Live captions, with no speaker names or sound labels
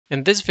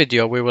In this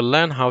video, we will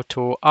learn how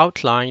to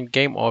outline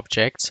game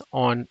objects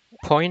on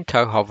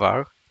pointer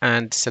hover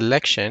and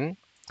selection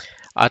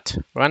at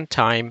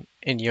runtime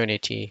in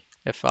Unity.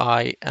 If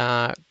I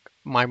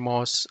my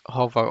mouse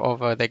hover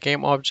over the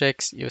game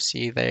objects, you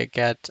see they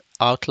get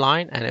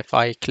outline, and if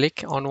I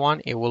click on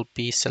one, it will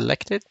be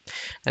selected,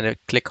 and if I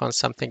click on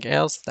something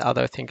else, the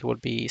other thing will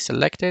be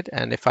selected,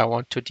 and if I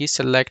want to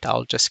deselect,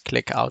 I'll just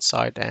click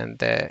outside and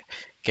the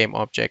game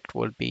object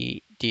will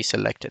be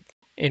deselected.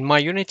 In my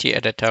Unity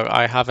editor,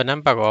 I have a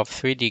number of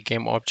 3D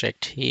game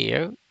objects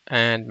here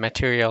and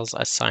materials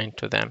assigned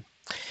to them.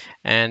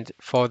 And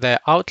for the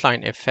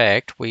outline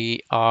effect, we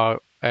are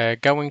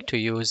going to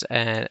use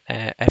a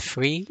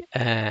free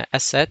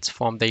asset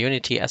from the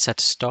Unity asset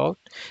store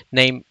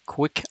named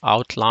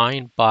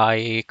QuickOutline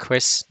by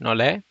Chris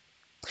Nollet.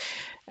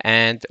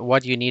 And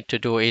what you need to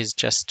do is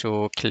just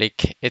to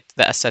click it.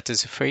 The asset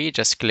is free.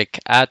 Just click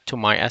add to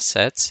my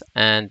assets,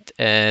 and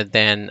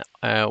then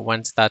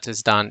once that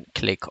is done,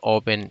 click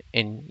open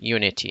in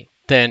Unity.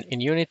 Then in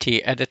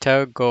Unity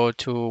editor, go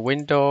to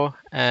window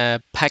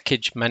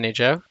package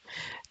manager,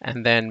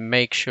 and then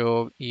make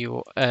sure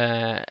you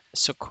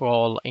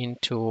scroll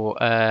into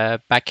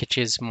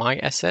packages my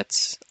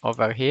assets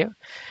over here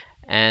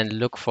and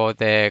look for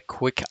the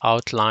quick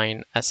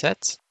outline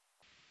assets.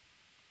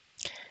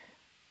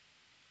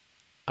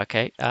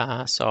 Okay,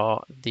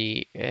 so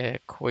the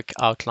quick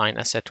outline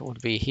asset will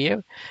be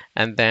here,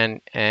 and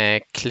then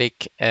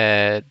click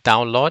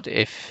download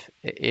if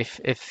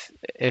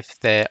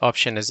the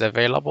option is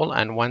available,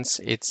 and once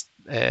it's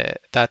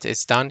that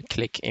is done,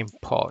 click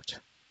import,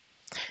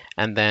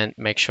 and then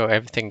make sure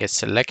everything is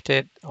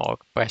selected, or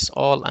press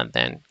all and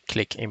then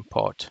click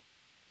import.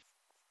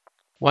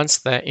 Once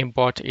the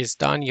import is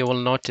done, you will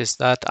notice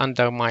that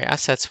under my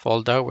assets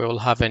folder, we will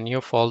have a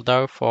new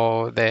folder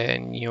for the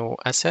new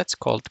assets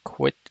called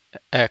quick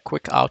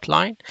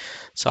outline.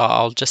 So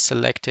I'll just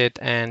select it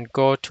and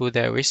go to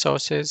the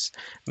resources,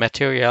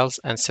 materials,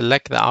 and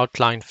select the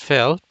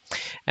OutlineFill,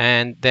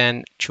 and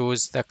then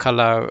choose the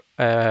color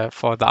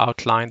for the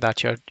outline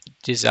that you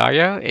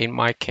desire. In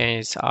my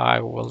case, I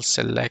will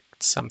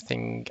select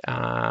something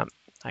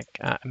like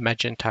a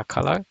magenta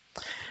color,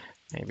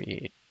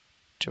 maybe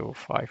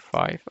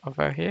 255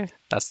 over here.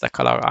 That's the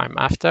color I'm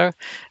after.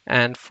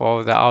 And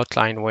for the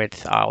outline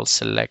width, I'll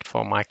select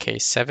for my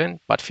case 7,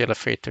 but feel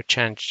free to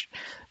change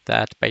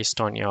that based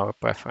on your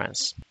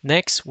preference.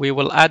 Next, we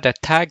will add a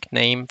tag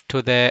name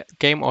to the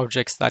game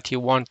objects that you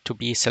want to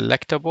be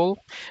selectable.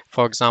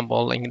 For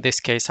example, in this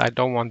case, I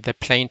don't want the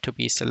plane to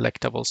be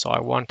selectable, so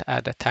I want to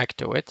add a tag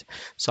to it.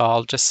 So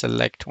I'll just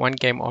select one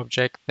game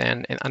object,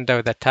 then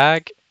under the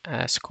tag,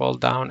 scroll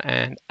down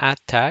and add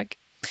tag,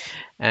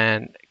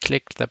 and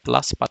click the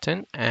plus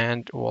button,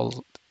 and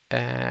we'll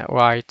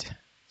write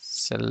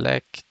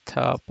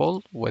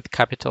selectable with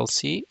capital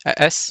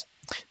S,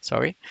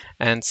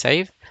 and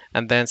save,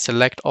 and then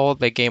select all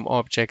the game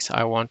objects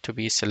I want to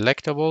be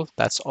selectable.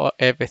 That's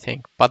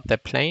everything but the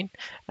plane,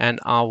 and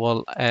I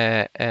will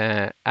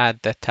add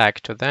the tag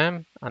to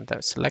them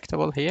under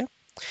selectable here,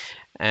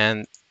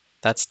 and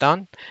that's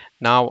done.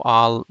 Now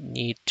I'll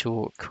need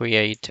to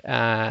create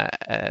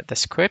the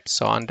script.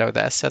 So under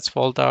the assets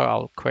folder,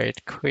 I'll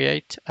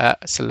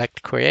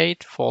select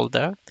create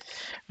folder,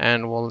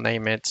 and we'll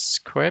name it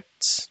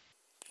scripts.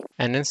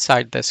 And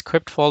inside the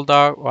script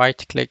folder,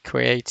 right click,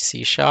 create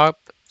C#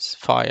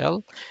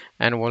 file,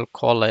 and we'll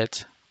call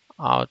it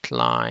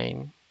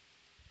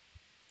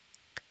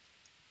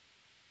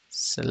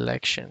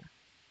OutlineSelection.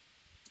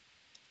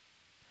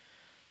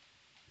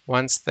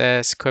 Once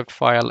the script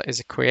file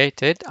is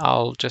created,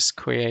 I'll just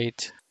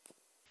create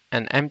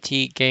an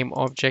empty game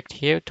object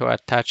here to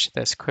attach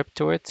the script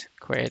to it.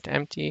 Create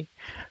empty,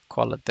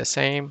 call it the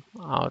same,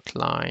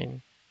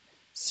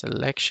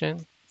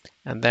 OutlineSelection,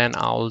 and then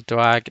I'll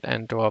drag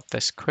and drop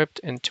the script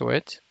into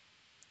it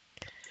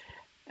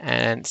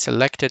and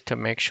select it to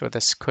make sure the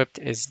script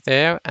is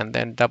there, and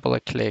then double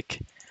click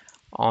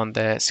on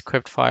the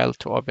script file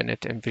to open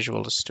it in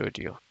Visual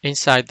Studio.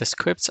 Inside the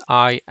scripts,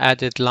 I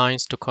added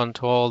lines to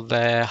control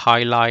the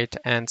highlight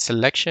and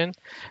selection,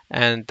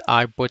 and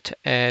I put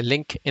a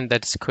link in the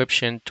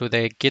description to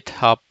the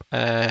GitHub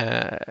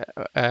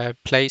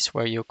place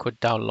where you could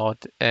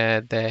download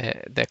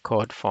the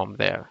code from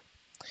there.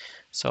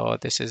 So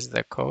this is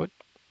the code.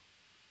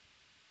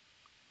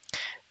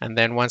 And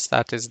then once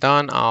that is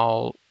done,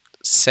 I'll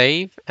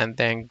save and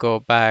then go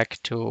back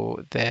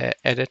to the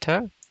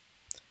editor.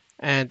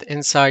 And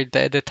inside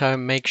the editor,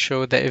 make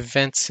sure the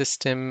event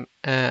system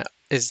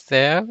is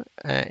there,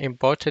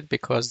 imported,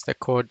 because the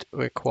code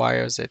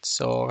requires it.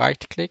 So right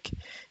click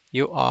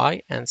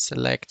UI and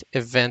select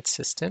event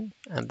system,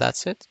 and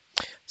that's it.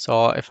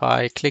 So if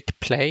I click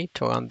play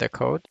to run the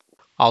code,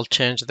 I'll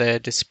change the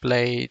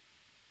display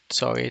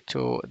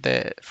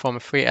from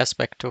free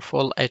aspect to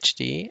full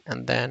HD,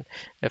 and then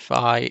if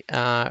I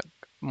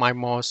my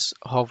mouse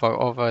hover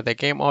over the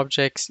game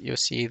objects, you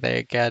see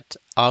they get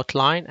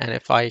outline, and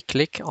if I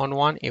click on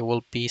one, it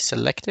will be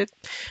selected,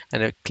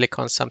 and if I click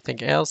on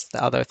something else,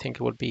 the other thing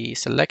will be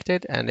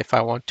selected, and if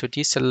I want to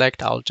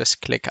deselect, I'll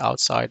just click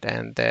outside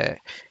and the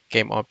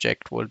game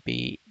object will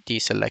be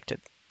deselected.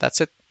 That's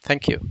it.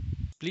 Thank you.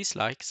 Please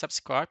like,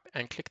 subscribe,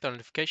 and click the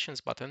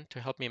notifications button to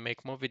help me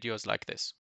make more videos like this.